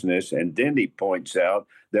unrighteousness. And then he points out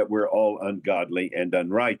that we're all ungodly and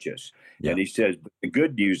unrighteous. Yeah. And he says, the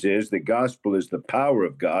good news is the gospel is the power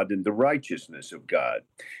of God and the righteousness of God.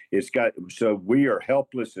 So we are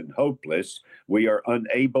helpless and hopeless. We are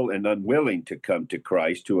unable and unwilling to come to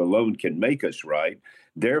Christ, who alone can make us right.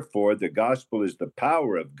 Therefore, the gospel is the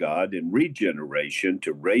power of God in regeneration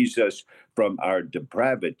to raise us from our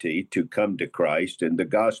depravity to come to Christ. And the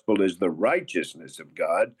gospel is the righteousness of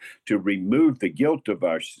God to remove the guilt of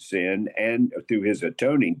our sin and through his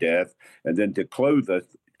atoning death, and then to clothe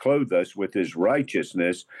us with his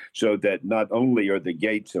righteousness, so that not only are the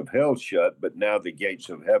gates of hell shut, but now the gates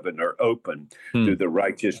of heaven are open through the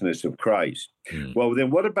righteousness of Christ. Well, then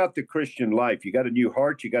what about the Christian life? You got a new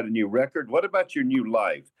heart, you got a new record. What about your new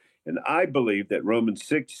life? And I believe that Romans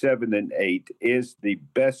 6, 7, and 8 is the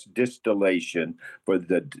best distillation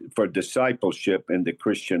for discipleship in the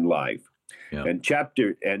Christian life. Yeah. And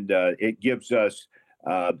it gives us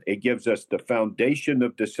the foundation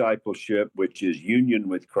of discipleship, which is union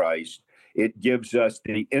with Christ. It gives us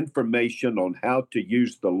the information on how to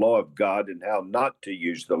use the law of God and how not to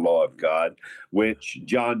use the law of God, which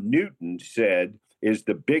John Newton said is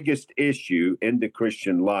the biggest issue in the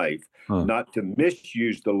Christian life, not to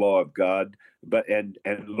misuse the law of God, but and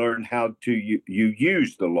learn how to you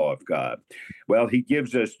use the law of God. Well, he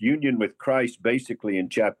gives us union with Christ basically in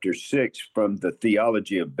chapter 6 from the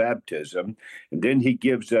theology of baptism, and then he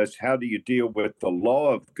gives us how do you deal with the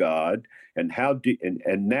law of God, and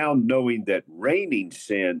and now knowing that reigning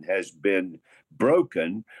sin has been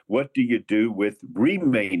broken, what do you do with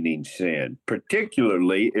remaining sin,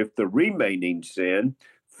 particularly if the remaining sin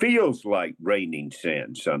feels like reigning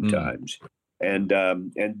sin sometimes? And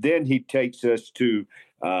then he takes us to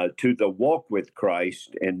the walk with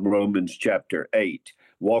Christ in Romans chapter 8,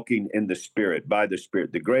 walking in the Spirit, by the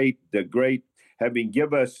Spirit. The great, having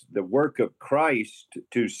given us the work of Christ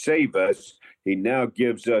to save us, he now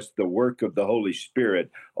gives us the work of the Holy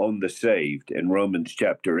Spirit on the saved in Romans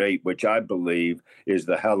chapter 8, which I believe is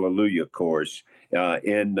the Hallelujah course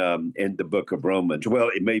in the book of Romans.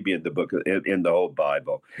 Well, it may be in the whole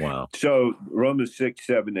Bible. Wow. So Romans 6,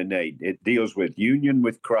 7, and 8, it deals with union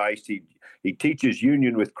with Christ. He teaches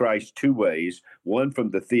union with Christ two ways. One, from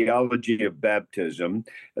the theology of baptism,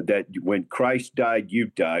 that when Christ died, you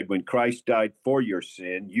died. When Christ died for your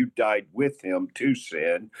sin, you died with him to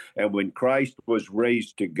sin. And when Christ was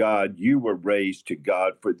raised to God, you were raised to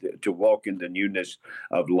God to walk in the newness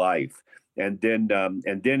of life. And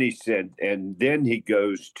then he said, and then he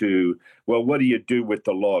goes to, well, what do you do with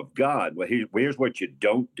the law of God? Well, here's what you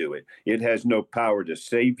don't do. It has no power to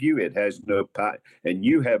save you. It has no power, and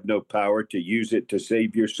you have no power to use it to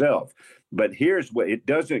save yourself. But here's what it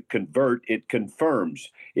doesn't convert, it confirms.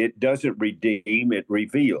 It doesn't redeem, it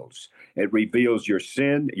reveals. It reveals your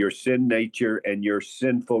sin nature, and your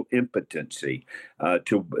sinful impotency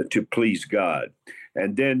to please God.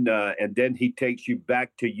 And then he takes you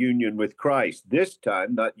back to union with Christ, this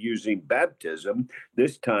time not using baptism,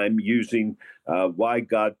 this time using why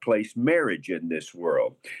God placed marriage in this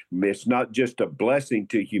world. It's not just a blessing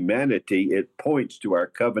to humanity, it points to our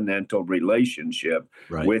covenantal relationship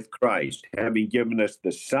with Christ. Having given us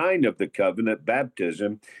the sign of the covenant,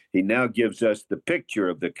 baptism, he now gives us the picture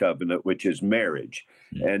of the covenant, which is marriage.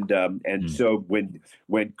 So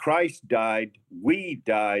when Christ died, we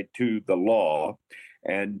died to the law,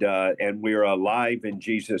 and we're alive in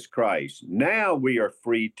Jesus Christ. Now we are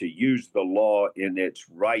free to use the law in its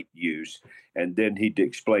right use. And then he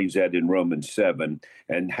explains that in Romans 7.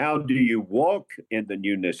 And how do you walk in the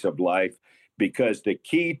newness of life? Because the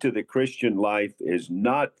key to the Christian life is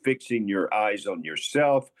not fixing your eyes on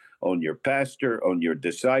yourself, on your pastor, on your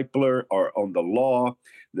discipler, or on the law.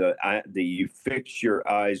 You fix your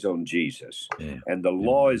eyes on Jesus. Yeah. And the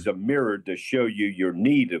law is a mirror to show you your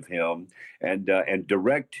need of him, and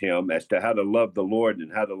direct him as to how to love the Lord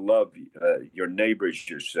and how to love your neighbors,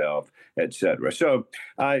 yourself, etc. So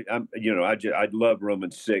I love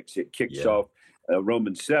Romans 6. It kicks off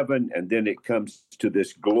Romans 7, and then it comes to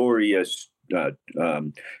this glorious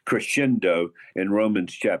crescendo in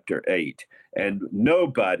Romans chapter 8. And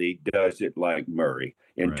nobody does it like Murray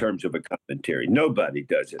in terms of a commentary. Nobody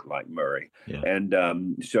does it like Murray. Yeah.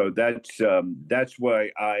 And so that's why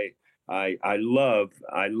I love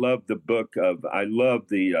the book of,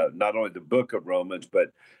 not only the book of Romans, but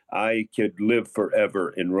I could live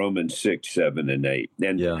forever in Romans 6, 7, and 8.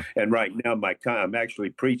 And right now I'm actually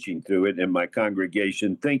preaching through it, and my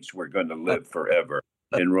congregation thinks we're going to live forever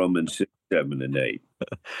in Romans 6, 7, and 8.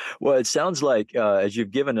 Well, it sounds like as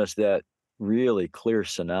you've given us that really clear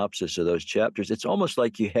synopsis of those chapters, it's almost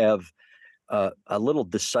like you have a little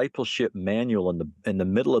discipleship manual in the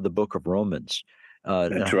middle of the book of Romans.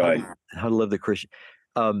 That's right. How to live the Christian.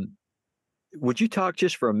 Would you talk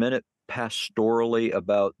just for a minute pastorally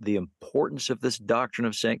about the importance of this doctrine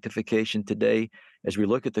of sanctification today, as we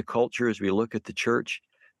look at the culture, as we look at the church?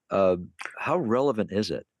 How relevant is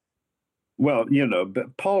it? Well,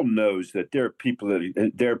 but Paul knows that there are people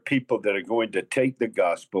that are going to take the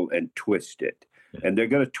gospel and twist it. And they're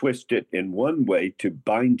going to twist it in one way to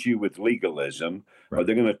bind you with legalism, or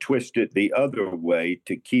they're going to twist it the other way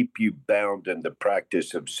to keep you bound in the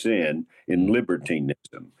practice of sin in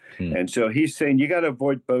libertinism. Hmm. And so he's saying you got to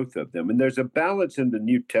avoid both of them. And there's a balance in the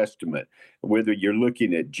New Testament, whether you're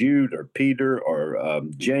looking at Jude or Peter or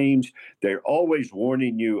James, they're always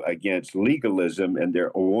warning you against legalism, and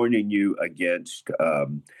they're warning you against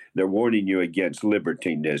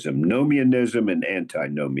libertinism, nomianism, and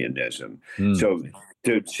antinomianism. Hmm. So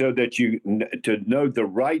that to know the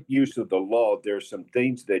right use of the law, there's some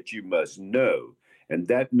things that you must know, and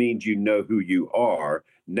that means you know who you are.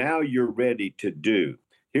 Now you're ready to do.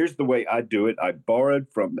 Here's the way I do it. I borrowed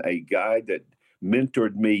from a guy that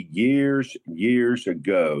mentored me years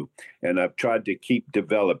ago, and I've tried to keep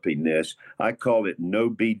developing this. I call it no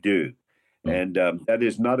be do. And that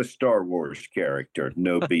is not a Star Wars character,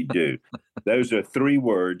 no be do. Those are 3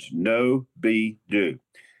 words, no be do.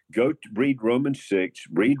 Go read Romans 6,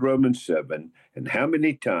 read Romans 7, and how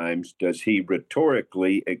many times does he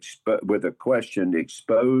rhetorically, with a question,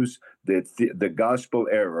 expose the gospel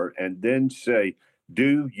error and then say,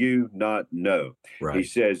 do you not know? Right. He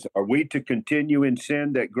says, are we to continue in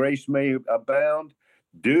sin that grace may abound?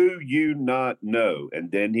 Do you not know?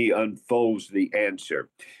 And then he unfolds the answer.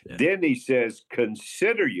 Yeah. Then he says,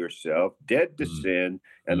 consider yourself dead to sin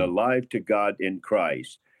and alive to God in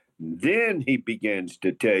Christ. Then he begins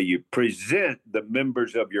to tell you, present the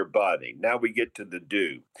members of your body. Now we get to the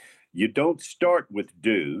do. You don't start with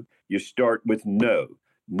do, you start with know.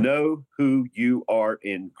 Know who you are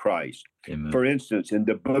in Christ. Amen. For instance, in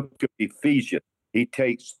the book of Ephesians, he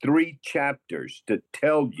takes 3 chapters to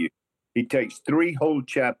tell you. He takes 3 whole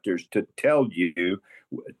chapters to tell you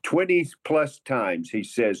 20 plus times. He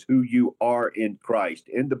says who you are in Christ,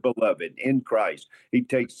 in the beloved, in Christ. He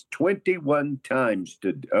takes 21 times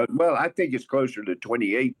to, I think it's closer to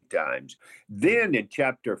 28 times. Then in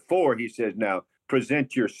chapter 4, he says, now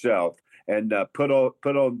present yourself and put off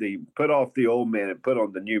the old man and put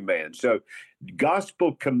on the new man. So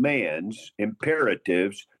gospel commands,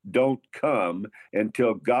 imperatives, don't come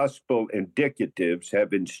until gospel indicatives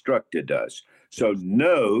have instructed us. So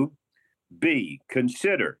know, be,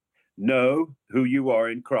 consider, know who you are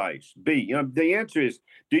in Christ. Be. The answer is,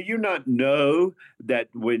 do you not know that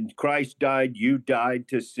when Christ died, you died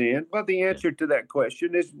to sin? Well, the answer to that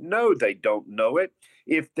question is no, they don't know it.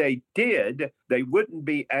 If they did, they wouldn't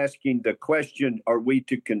be asking the question, are we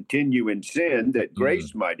to continue in sin that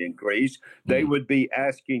grace might increase? They would be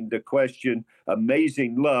asking the question,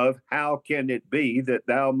 amazing love, how can it be that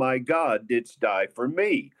thou, my God, didst die for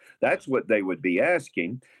me? That's what they would be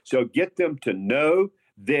asking. So get them to know,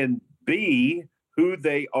 then be who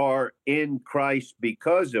they are in Christ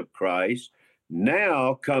because of Christ.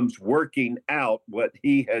 Now comes working out what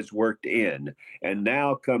he has worked in, and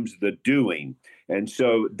now comes the doing. And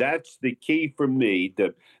so that's the key for me.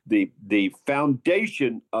 The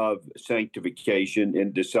foundation of sanctification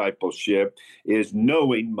and discipleship is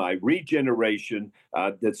knowing my regeneration,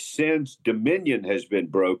 that sin's dominion has been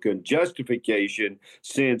broken, justification,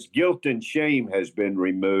 sin's guilt and shame has been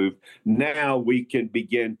removed. Now we can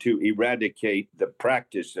begin to eradicate the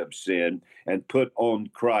practice of sin and put on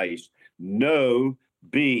Christ. Know,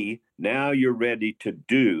 be, now you're ready to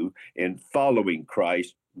do in following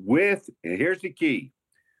Christ with, and here's the key,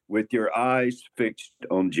 with your eyes fixed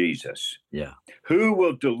on Jesus. Yeah. Who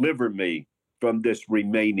will deliver me from this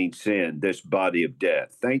remaining sin, this body of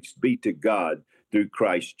death? Thanks be to God through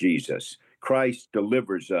Christ Jesus. Christ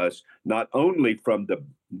delivers us not only from the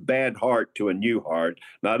bad heart to a new heart,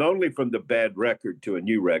 not only from the bad record to a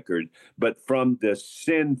new record, but from the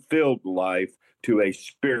sin-filled life to a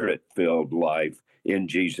spirit-filled life in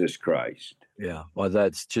Jesus Christ. Yeah. Well,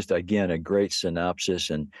 that's just, again, a great synopsis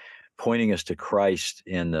and pointing us to Christ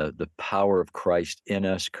and the power of Christ in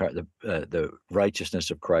us, the righteousness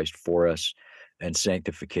of Christ for us, and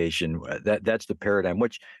sanctification. That's the paradigm,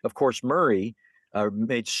 which, of course, Murray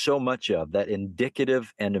made so much of, that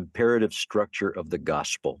indicative and imperative structure of the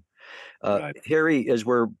gospel. Right. Harry, as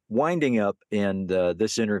we're winding up in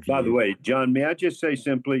this interview. By the way, John, may I just say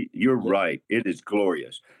simply, you're right. It is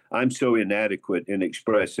glorious. I'm so inadequate in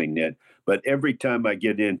expressing it, but every time I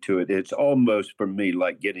get into it, it's almost for me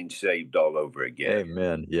like getting saved all over again.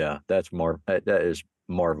 Amen. Yeah, that is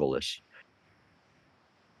marvelous.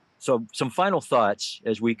 So some final thoughts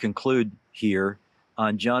as we conclude here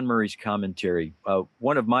on John Murray's commentary.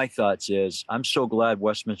 One of my thoughts is, I'm so glad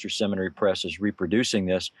Westminster Seminary Press is reproducing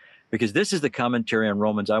this, because this is the commentary on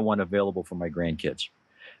Romans I want available for my grandkids.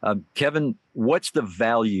 Kevin, what's the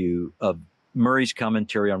value of Murray's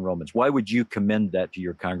commentary on Romans? Why would you commend that to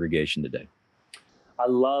your congregation today? I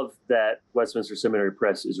love that Westminster Seminary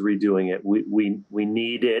Press is redoing it. We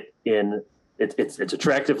need it in. It's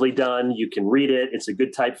attractively done. You can read it. It's a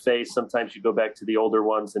good typeface. Sometimes you go back to the older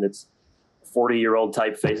ones and it's 40-year-old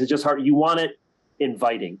typeface. It's just hard. You want it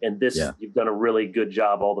inviting. And this, you've done a really good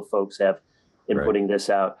job, all the folks have, in putting this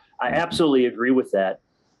out. I absolutely agree with that.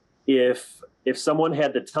 If someone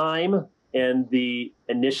had the time and the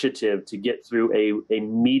initiative to get through a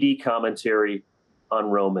meaty commentary on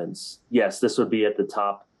Romans, yes, this would be at the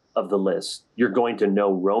top of the list. You're going to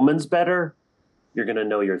know Romans better. You're going to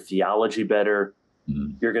know your theology better.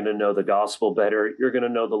 You're going to know the gospel better. You're going to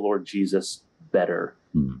know the Lord Jesus better.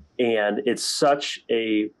 And it's such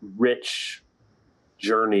a rich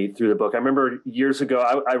journey through the book. I remember years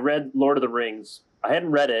ago, I read Lord of the Rings. I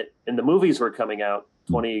hadn't read it, and the movies were coming out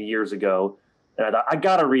 20 years ago. And I thought, I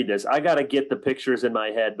got to read this. I got to get the pictures in my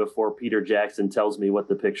head before Peter Jackson tells me what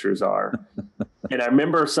the pictures are. And I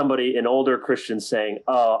remember an older Christian saying,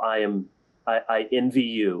 oh, I envy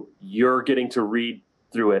you. You're getting to read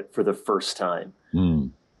through it for the first time.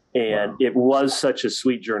 And it was such a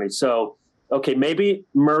sweet journey. So, okay, maybe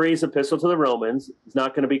Murray's Epistle to the Romans is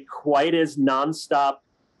not going to be quite as nonstop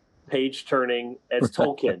page turning as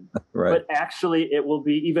Tolkien, but actually it will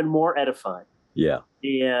be even more edifying. Yeah.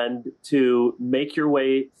 And to make your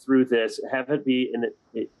way through this, have it be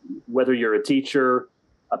whether you're a teacher,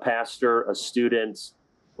 a pastor, a student,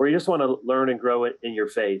 or you just want to learn and grow it in your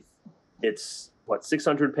faith. It's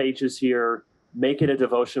 600 pages here. Make it a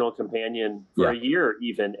devotional companion for a year,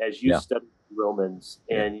 even as you study Romans,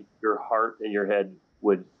 and your heart and your head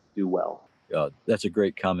would do well. That's a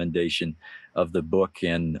great commendation of the book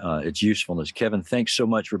and its usefulness. Kevin, thanks so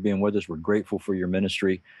much for being with us. We're grateful for your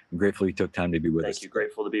ministry. I'm grateful you took time to be with us. Thank you.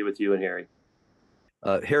 Grateful to be with you and Harry.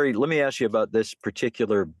 Harry, let me ask you about this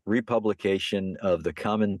particular republication of the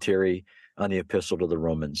commentary on the Epistle to the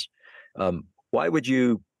Romans. Why would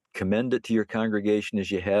you commend it to your congregation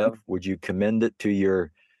as you have? Would you commend it to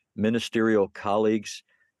your ministerial colleagues?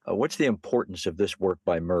 What's the importance of this work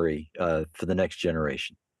by Murray for the next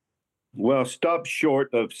generation? Well, stop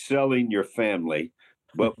short of selling your family,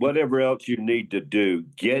 but whatever else you need to do,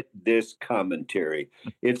 get this commentary.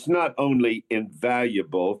 It's not only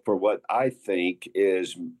invaluable for what I think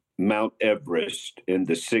is Mount Everest in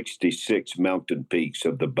the 66 mountain peaks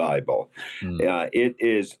of the Bible. It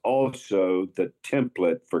is also the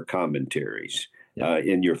template for commentaries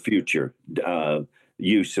in your future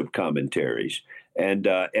use of commentaries.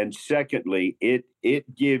 And secondly,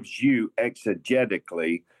 it gives you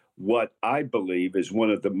exegetically what I believe is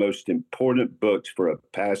one of the most important books for a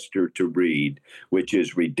pastor to read, which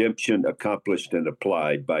is Redemption Accomplished and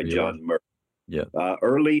Applied by John Murray.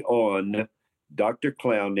 Early on, Dr.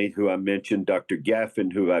 Clowney, who I mentioned, Dr.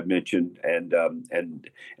 Gaffin, who I mentioned, and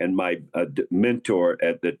my mentor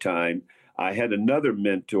at the time, I had another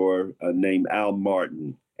mentor named Al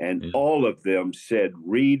Martin, and all of them said,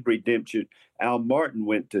 read Redemption. Al Martin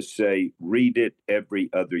went to say, read it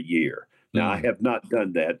every other year. Now, I have not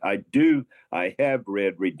done that. I have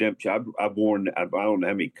read Redemption. I don't know how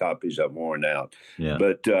many copies I've worn out,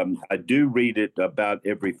 but I do read it about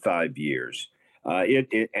every 5 years.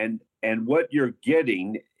 And what you're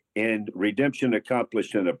getting in Redemption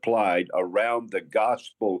Accomplished and Applied around the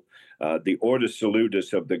gospel, the Ordo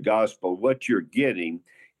Salutis of the gospel, what you're getting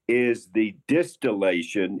is the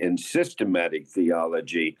distillation in systematic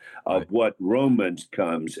theology of what Romans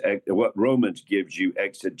gives you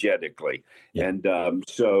exegetically. And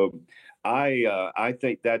so I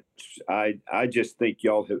think I just think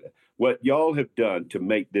what y'all have done to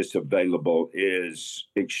make this available is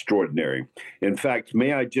extraordinary. In fact,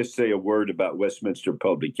 may I just say a word about Westminster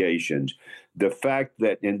Publications? The fact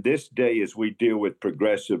that in this day, as we deal with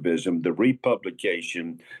progressivism, the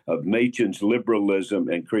republication of Machen's liberalism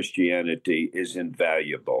and Christianity is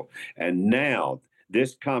invaluable. And now,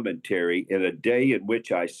 this commentary, in a day in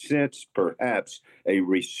which I sense perhaps a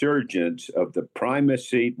resurgence of the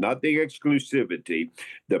primacy, not the exclusivity,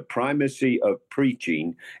 the primacy of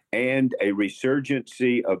preaching, and a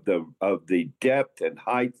resurgency of the depth and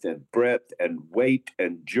height and breadth and weight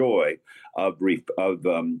and joy of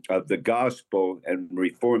the gospel and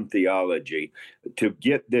Reformed theology, to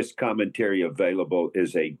get this commentary available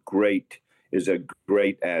is a great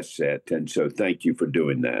asset. And so, thank you for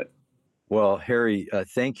doing that. Well, Harry,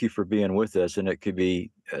 thank you for being with us. And it could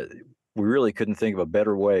be, we really couldn't think of a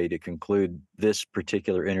better way to conclude this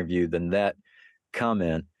particular interview than that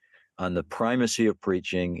comment on the primacy of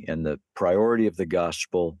preaching and the priority of the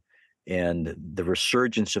gospel and the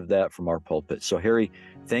resurgence of that from our pulpit. So, Harry,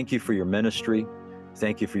 thank you for your ministry.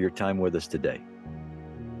 Thank you for your time with us today.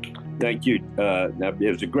 Thank you.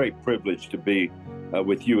 It was a great privilege to be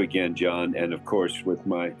with you again, John, and of course with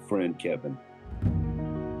my friend Kevin.